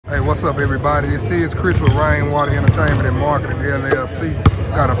What's up, everybody? This is Chris with Rainwater Entertainment and Marketing LLC.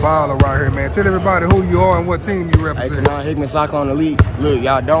 Got a baller right here, man. Tell everybody who you are and what team you represent. Hey, Cyclone Elite. Look,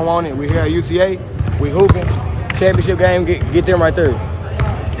 y'all don't want it. We here at UTA. We hooping. Championship game. Get them right there.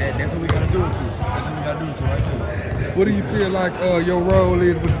 That's what we gotta do it to. That's what we gotta do it to right there. What do you feel like your role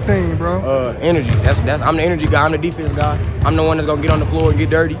is with the team, bro? Energy. I'm the energy guy. I'm the defense guy. I'm the one that's gonna get on the floor and get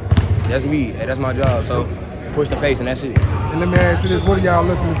dirty. That's me. That's my job. So push the pace and that's it. And let me ask you this, what are y'all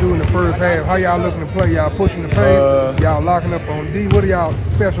looking to do in the first half? How y'all looking to play? Y'all pushing the pace? Y'all locking up on D? What are y'all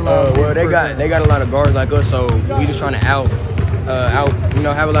specialized in? Well, they got a lot of guards like us, so we just trying to have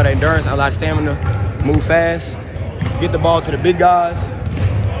a lot of endurance, a lot of stamina, move fast, get the ball to the big guys,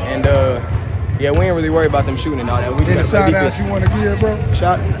 and yeah, we ain't really worried about them shooting and all that. We Any shout outs you want to give, bro?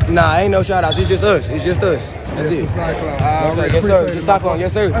 Nah, ain't no shout outs. It's just us. It's just us. That's it. Cyclone. Yes, sir. Just Cyclone.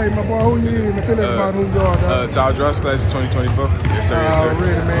 Yes, sir. Hey, my boy, who you is? Tell everybody who you are, guys. Todd Dross, class of 2024. Yes, sir. Yes, sir.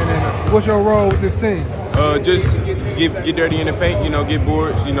 Already, man. And what's your role with this team? Just get dirty in the paint. Get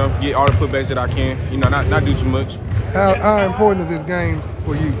boards. Get all the putbacks that I can. Not do too much. How important is this game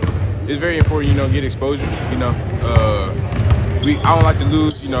for you? It's very important. Get exposure. I don't like to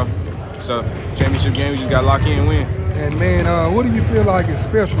lose. So championship game, we just gotta lock in and win. And man, what do you feel like is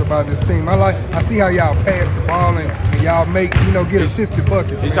special about this team? I see how y'all pass the ball and y'all make get assisted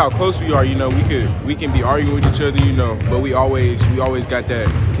buckets. It's how close we are. We can be arguing with each other. But we always got that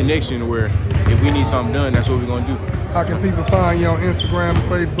connection where if we need something done, that's what we're gonna do. How can people find you on Instagram,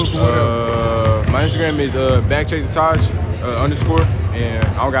 Facebook, or whatever? My Instagram is _, and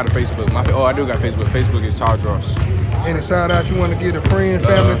I don't got a Facebook. I do got Facebook. Facebook is Todd Dross. Any shout out you want to give a friend,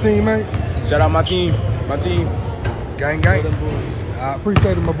 family, teammate? Shout out my team. Gang. I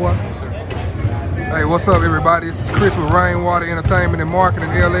appreciate it, my boy. Hey, what's up, everybody? This is Chris with Rainwater Entertainment and Marketing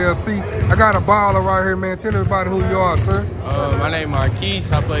LLC. I got a baller right here, man. Tell everybody who you are, sir. My name is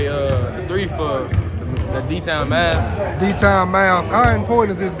Marquise. I play the 3 for the D-Town Mavs. D-Town Mavs. How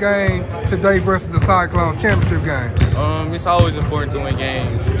important is this game today versus the Cyclones championship game? It's always important to win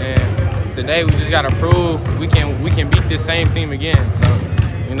games, and today we just gotta prove we can beat this same team again. So,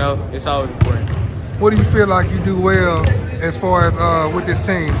 it's always important. What do you feel like you do well as far as with this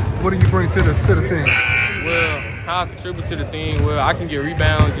team? What do you bring to the team? Well, how I contribute to the team? Well, I can get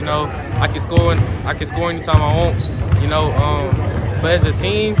rebounds. I can score anytime I want. But as a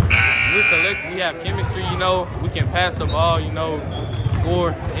team, we have chemistry. We can pass the ball.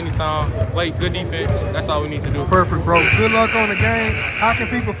 Score anytime, play good defense. That's all we need to do. Perfect, bro. Good luck on the game. How can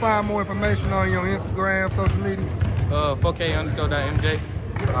people find more information on your Instagram, social media? 4K_.MJ.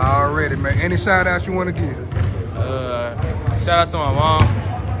 Already, man. Any shout outs you want to give? Shout out to my mom.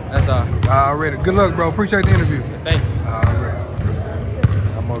 That's all. Already. Good luck, bro. Appreciate the interview. Thank you. Already.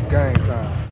 Almost game time.